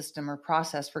apparatus, system, or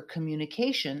process for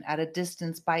communication at a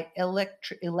distance by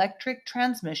electric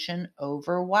transmission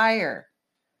over wire.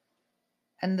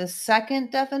 And the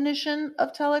second definition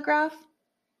of telegraph,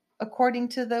 according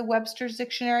to the Webster's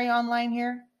Dictionary online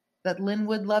here, that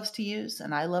Linwood loves to use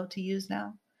and I love to use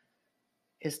now,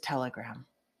 is telegram.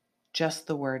 Just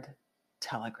the word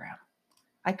telegram.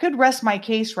 I could rest my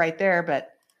case right there,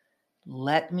 but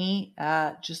let me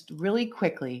just really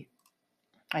quickly,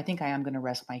 I think I am going to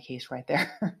rest my case right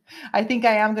there.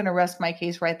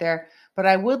 But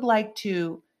I would like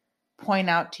to point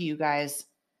out to you guys,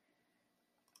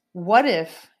 what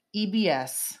if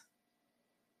EBS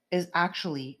is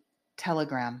actually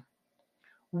Telegram?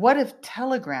 What if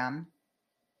Telegram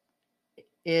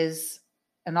is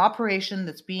an operation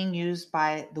that's being used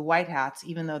by the white hats,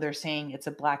 even though they're saying it's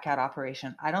a black hat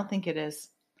operation? I don't think it is.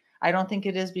 I don't think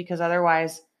it is, because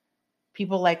otherwise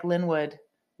people like Linwood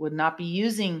would not be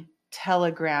using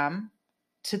Telegram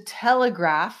to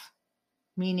telegraph,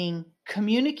 meaning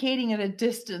communicating at a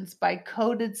distance by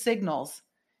coded signals.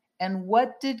 And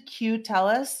what did Q tell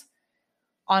us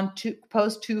on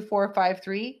post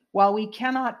 2453? While we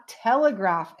cannot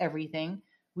telegraph everything,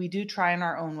 we do try in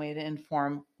our own way to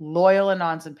inform loyal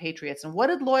Anons and patriots. And what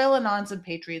did loyal Anons and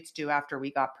patriots do after we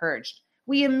got purged?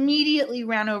 We immediately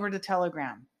ran over to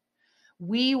Telegram.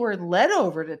 We were led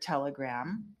over to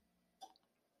Telegram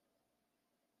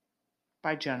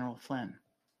by General Flynn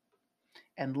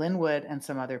and Linwood and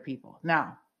some other people.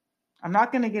 Now, I'm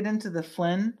not going to get into the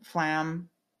Flynn-Flam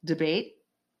debate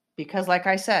because, like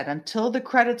I said, until the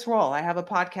credits roll, I have a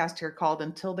podcast here called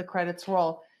Until the Credits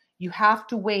Roll. You have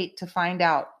to wait to find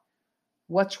out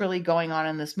what's really going on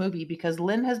in this movie, because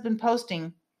Lynn has been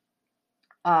posting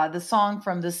the song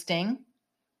from The Sting,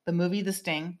 the movie The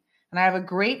Sting. And I have a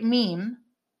great meme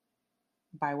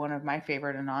by one of my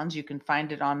favorite Anons. You can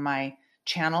find it on my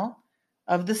channel,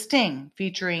 of The Sting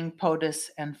featuring POTUS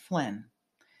and Flynn.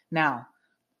 Now,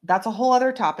 that's a whole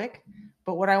other topic.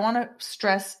 But what I want to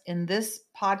stress in this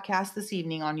podcast this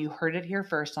evening on You Heard It Here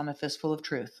First on A Fistful of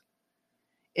Truth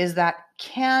is that,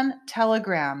 can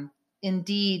Telegram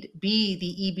indeed be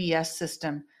the EBS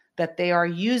system that they are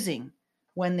using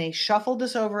when they shuffled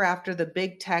us over after the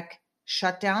big tech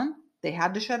shutdown? They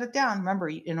had to shut it down. Remember,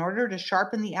 in order to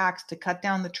sharpen the axe to cut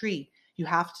down the tree, you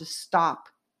have to stop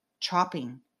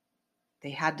chopping. They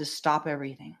had to stop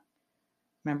everything.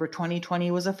 Remember,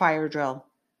 2020 was a fire drill.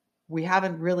 We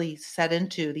haven't really set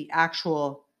into the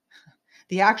actual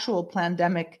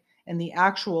pandemic and the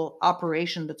actual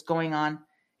operation that's going on.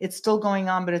 It's still going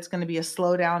on, but it's going to be a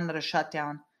slowdown, not a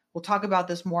shutdown. We'll talk about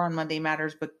this more on Monday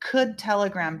Matters, but could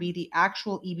Telegram be the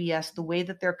actual EBS, the way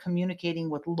that they're communicating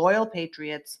with loyal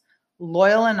patriots,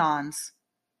 loyal Anons?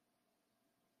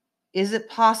 Is it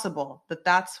possible that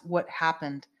that's what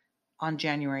happened on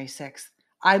January 6th?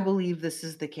 I believe this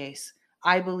is the case.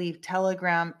 I believe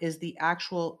Telegram is the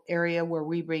actual area where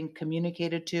we being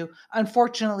communicated to.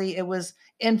 Unfortunately, it was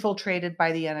infiltrated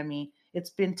by the enemy. It's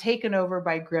been taken over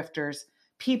by grifters,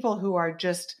 people who are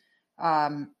just,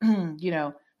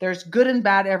 there's good and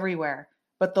bad everywhere.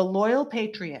 But the loyal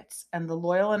patriots and the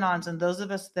loyal Anons and those of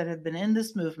us that have been in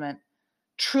this movement,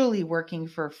 truly working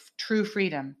for true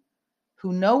freedom,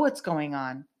 who know what's going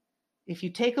on. If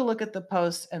you take a look at the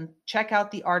posts and check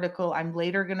out the article I'm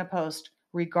later going to post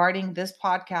regarding this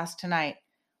podcast tonight,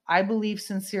 I believe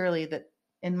sincerely that,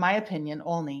 in my opinion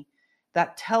only,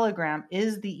 that Telegram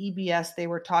is the EBS they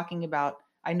were talking about.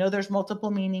 I know there's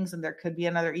multiple meanings and there could be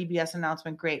another EBS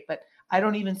announcement. Great. But I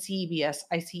don't even see EBS.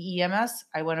 I see EMS.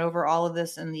 I went over all of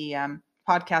this in the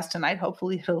podcast tonight.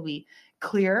 Hopefully it'll be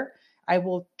clear. I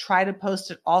will try to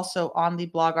post it also on the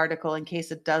blog article in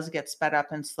case it does get sped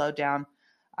up and slowed down.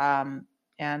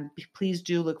 And please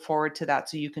do look forward to that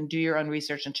so you can do your own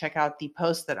research and check out the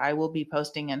posts that I will be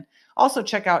posting, and also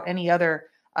check out any other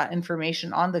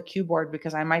information on the Q board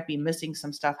because I might be missing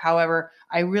some stuff. However,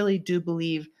 I really do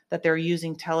believe that they're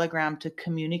using Telegram to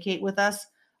communicate with us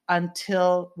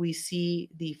until we see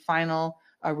the final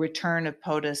return of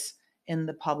POTUS in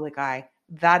the public eye.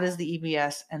 That is the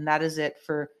EBS, and that is it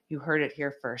for You Heard It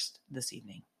Here First this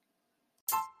evening.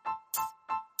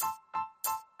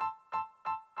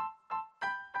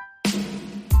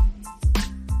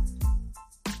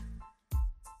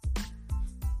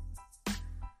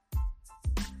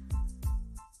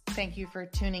 Thank you for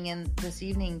tuning in this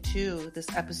evening to this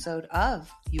episode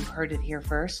of You Heard It Here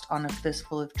First on A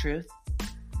Fistful of Truth.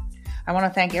 I want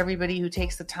to thank everybody who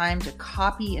takes the time to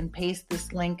copy and paste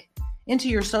this link into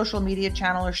your social media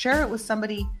channel or share it with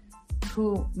somebody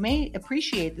who may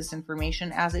appreciate this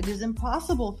information, as it is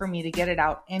impossible for me to get it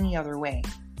out any other way.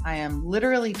 I am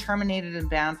literally terminated and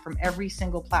banned from every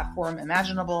single platform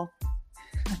imaginable.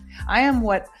 I am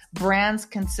what brands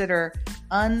consider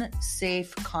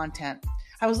unsafe content.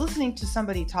 I was listening to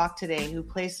somebody talk today who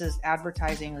places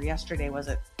advertising, or yesterday was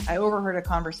it? I overheard a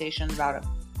conversation about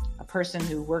a person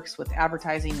who works with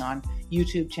advertising on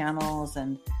YouTube channels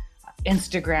and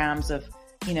Instagrams of,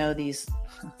 these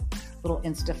little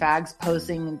Insta-fags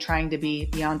posing and trying to be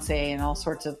Beyonce and all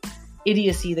sorts of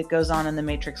idiocy that goes on in the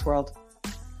Matrix world,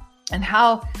 and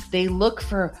how they look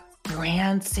for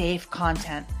brand safe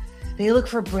content. They look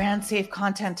for brand safe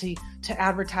content to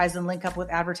advertise and link up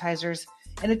with advertisers.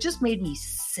 And it just made me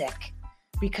sick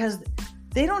because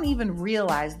they don't even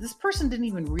realize, this person didn't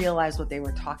even realize what they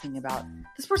were talking about.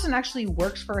 This person actually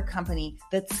works for a company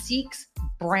that seeks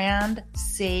brand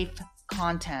safe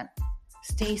content.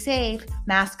 Stay safe,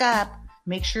 mask up,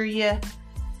 make sure you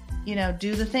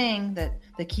do the thing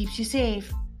that keeps you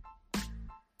safe.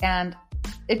 And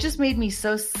it just made me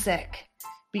so sick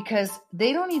because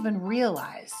they don't even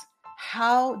realize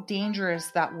how dangerous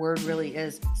that word really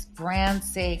is. It's brand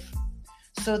safe.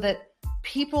 So that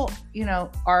people,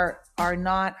 are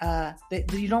not,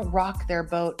 that you don't rock their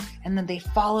boat and then they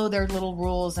follow their little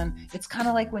rules. And it's kind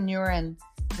of like when you were in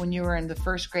the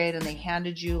first grade and they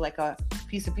handed you like a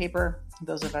piece of paper,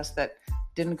 those of us that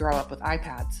didn't grow up with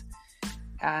iPads,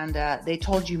 and they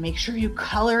told you, make sure you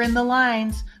color in the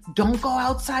lines. Don't go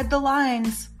outside the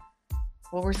lines.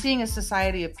 Well, we're seeing a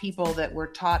society of people that were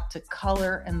taught to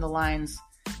color in the lines.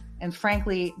 And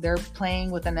frankly, they're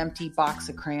playing with an empty box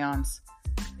of crayons.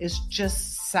 Is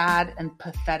just sad and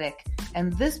pathetic.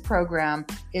 And this program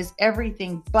is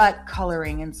everything but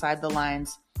coloring inside the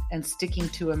lines and sticking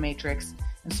to a matrix.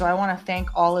 And so I want to thank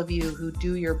all of you who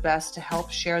do your best to help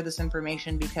share this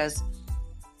information, because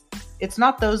it's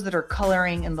not those that are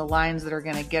coloring in the lines that are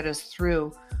going to get us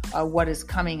through what is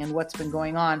coming and what's been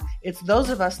going on. It's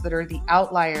those of us that are the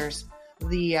outliers,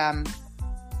 the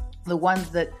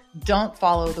ones that don't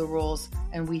follow the rules,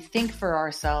 and we think for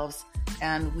ourselves.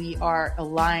 And we are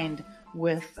aligned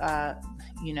with,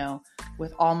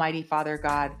 with Almighty Father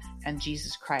God and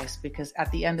Jesus Christ, because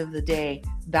at the end of the day,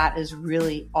 that is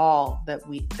really all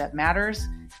that matters.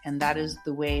 And that is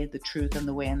the way, the truth, and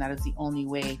the way, and that is the only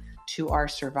way to our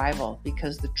survival,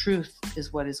 because the truth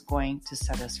is what is going to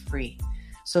set us free.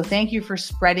 So thank you for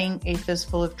spreading a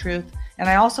fistful of truth. And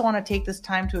I also want to take this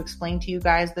time to explain to you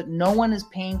guys that no one is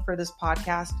paying for this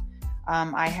podcast.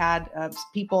 I had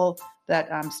people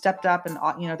that stepped up and,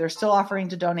 they're still offering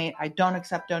to donate. I don't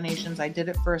accept donations. I did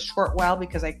it for a short while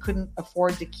because I couldn't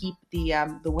afford to keep the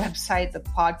website, the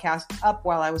podcast up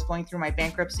while I was going through my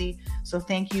bankruptcy. So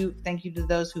thank you to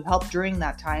those who helped during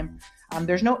that time.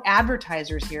 There's no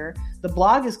advertisers here. The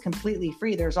blog is completely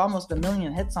free. There's almost 1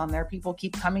 million hits on there. People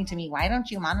keep coming to me. Why don't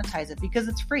you monetize it? Because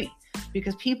it's free.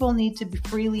 Because people need to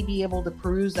freely be able to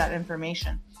peruse that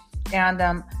information.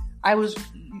 And I was,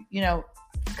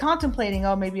 contemplating,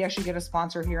 maybe I should get a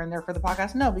sponsor here and there for the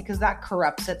podcast. No, because that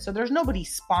corrupts it. So there's nobody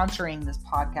sponsoring this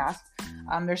podcast.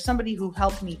 There's somebody who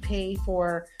helped me pay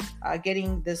for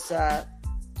getting this,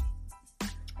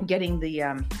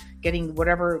 getting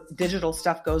whatever digital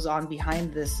stuff goes on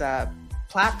behind this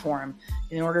platform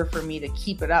in order for me to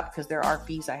keep it up, because there are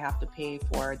fees I have to pay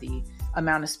for the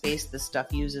amount of space this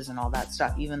stuff uses and all that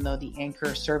stuff. Even though the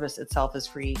Anchor service itself is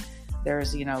free,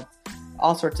 there's,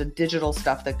 all sorts of digital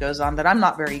stuff that goes on that I'm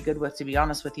not very good with, to be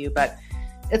honest with you, but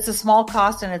it's a small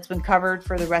cost and it's been covered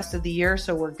for the rest of the year.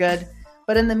 So we're good.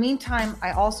 But in the meantime,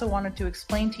 I also wanted to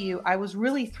explain to you, I was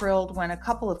really thrilled when a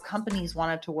couple of companies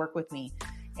wanted to work with me.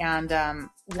 And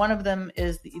one of them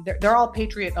is, they're all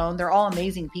Patriot owned. They're all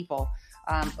amazing people.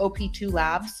 OP2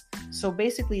 Labs. So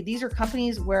basically, these are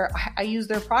companies where I use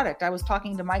their product. I was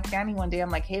talking to Mike Fanning one day.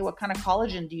 I'm like, hey, what kind of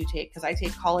collagen do you take? Because I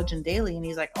take collagen daily. And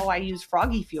he's like, oh, I use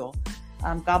Froggy Fuel.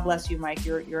 God bless you, Mike.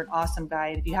 You're an awesome guy.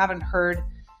 And if you haven't heard,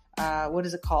 what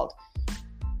is it called?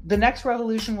 The Next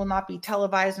Revolution will not be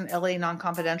televised in LA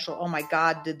Non-Confidential. Oh my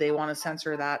God, did they want to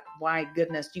censor that? My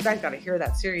goodness. You guys got to hear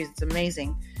that series. It's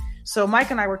amazing. So Mike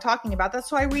and I were talking about that.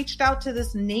 So I reached out to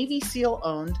this Navy SEAL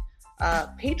owned,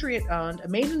 Patriot owned,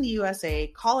 made in the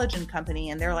USA collagen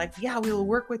company. And they're like, yeah, we will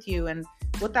work with you. And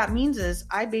what that means is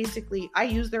I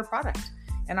use their product.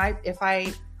 And if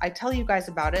I tell you guys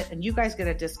about it and you guys get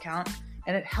a discount,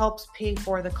 and it helps pay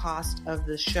for the cost of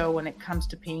the show when it comes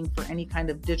to paying for any kind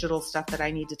of digital stuff that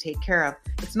I need to take care of.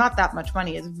 It's not that much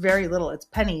money. It's very little. It's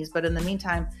pennies. But in the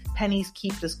meantime, pennies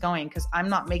keep this going, because I'm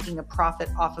not making a profit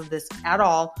off of this at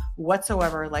all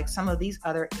whatsoever. Like some of these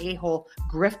other a-hole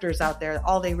grifters out there,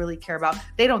 all they really care about,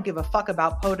 they don't give a fuck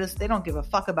about POTUS. They don't give a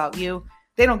fuck about you.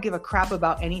 They don't give a crap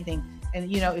about anything.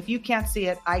 And, if you can't see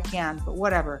it, I can, but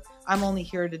whatever. I'm only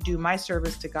here to do my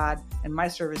service to God and my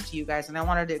service to you guys. And I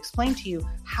wanted to explain to you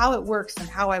how it works and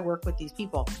how I work with these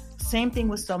people. Same thing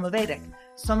with Somavedic.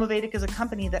 Somavedic is a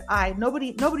company that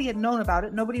nobody had known about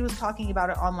it. Nobody was talking about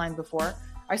it online before.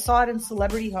 I saw it in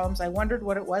celebrity homes. I wondered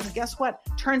what it was. Guess what?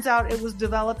 Turns out it was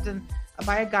developed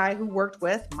by a guy who worked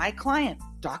with my client,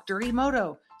 Dr.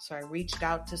 Emoto. So I reached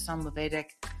out to Somavedic.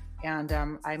 And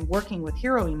I'm working with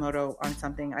Hiro Emoto on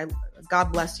something.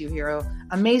 God bless you, Hiro.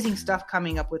 Amazing stuff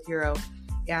coming up with Hiro.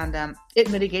 And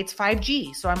it mitigates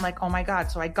 5G. So I'm like, oh my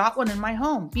God. So I got one in my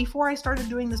home before I started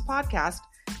doing this podcast.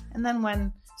 And then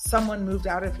when someone moved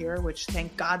out of here, which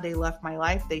thank God they left my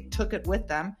life, they took it with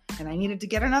them. And I needed to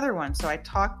get another one. So I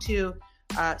talked to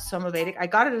Somavedic. I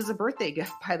got it as a birthday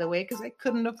gift, by the way, because I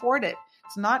couldn't afford it.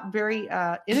 It's not very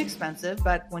inexpensive.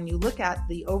 But when you look at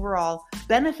the overall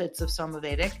benefits of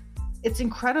Somavedic, it's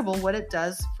incredible what it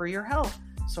does for your health.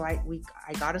 So I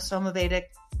got a Somavedic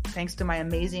thanks to my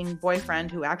amazing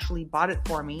boyfriend who actually bought it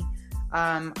for me.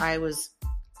 I'm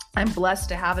blessed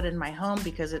to have it in my home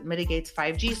because it mitigates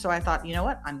 5G. So I thought, you know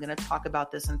what? I'm going to talk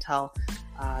about this and tell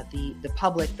the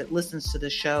public that listens to the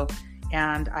show.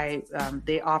 And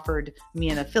they offered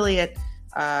me an affiliate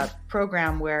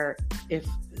program where if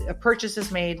a purchase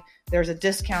is made, there's a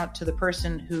discount to the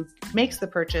person who makes the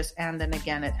purchase. And then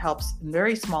again, it helps in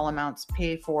very small amounts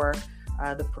pay for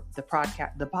the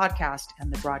podcast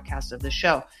and the broadcast of the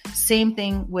show. Same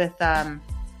thing with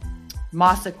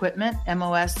MOS equipment,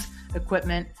 MOS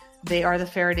equipment. They are the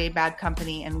Faraday Bad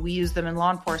Company, and we use them in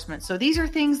law enforcement. So these are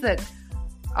things that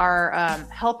are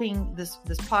helping this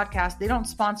podcast. They don't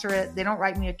sponsor it. They don't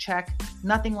write me a check.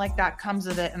 Nothing like that comes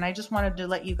of it. And I just wanted to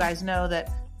let you guys know that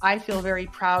I feel very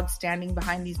proud standing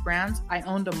behind these brands. I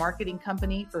owned a marketing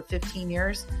company for 15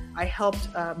 years. I helped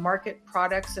market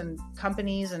products and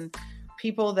companies and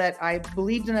people that I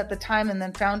believed in at the time, and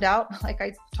then found out, like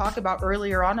I talked about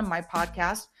earlier on in my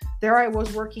podcast, there I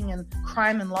was working in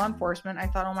crime and law enforcement. I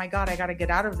thought, oh my God, I got to get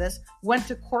out of this. Went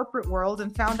to corporate world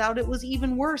and found out it was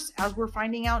even worse, as we're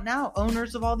finding out now.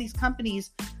 Owners of all these companies,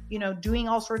 doing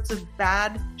all sorts of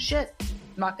bad shit.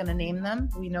 I'm not going to name them.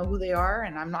 We know who they are,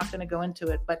 and I'm not going to go into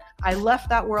it. But I left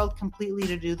that world completely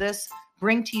to do this,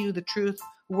 bring to you the truth,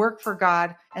 work for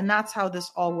God, and that's how this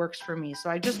all works for me. So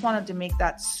I just wanted to make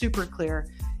that super clear.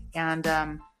 And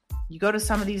you go to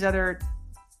some of these other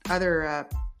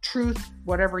truth,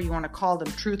 whatever you want to call them,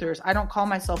 truthers. I don't call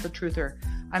myself a truther.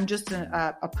 I'm just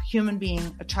a human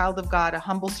being, a child of God, a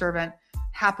humble servant,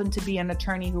 happened to be an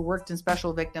attorney who worked in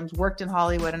special victims, worked in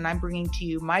Hollywood, and I'm bringing to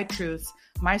you my truths,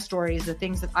 my stories, the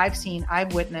things that I've seen,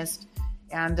 I've witnessed.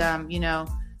 And,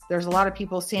 there's a lot of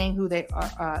people saying who they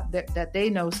are, that they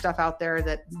know stuff out there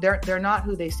that they're not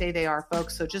who they say they are,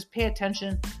 folks. So just pay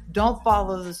attention. Don't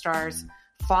follow the stars.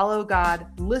 Follow God.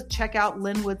 Check out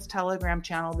Linwood's Telegram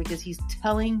channel because he's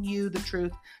telling you the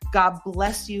truth. God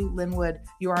bless you, Linwood.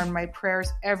 You are in my prayers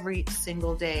every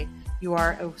single day. You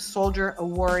are a soldier, a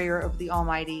warrior of the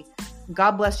Almighty.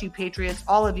 God bless you, patriots.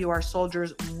 All of you are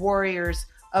soldiers, warriors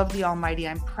of the Almighty.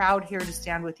 I'm proud here to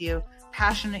stand with you,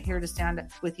 passionate here to stand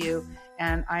with you.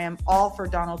 And I am all for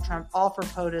Donald Trump, all for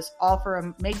POTUS, all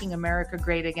for making America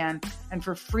great again, and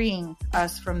for freeing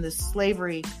us from this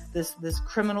slavery, this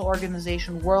criminal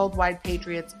organization, Worldwide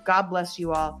Patriots. God bless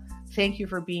you all. Thank you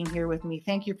for being here with me.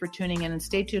 Thank you for tuning in, and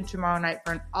stay tuned tomorrow night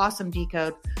for an awesome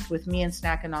decode with me and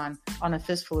Snackin' on A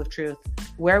Fistful of Truth.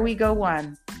 Where we go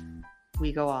one,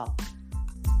 we go all.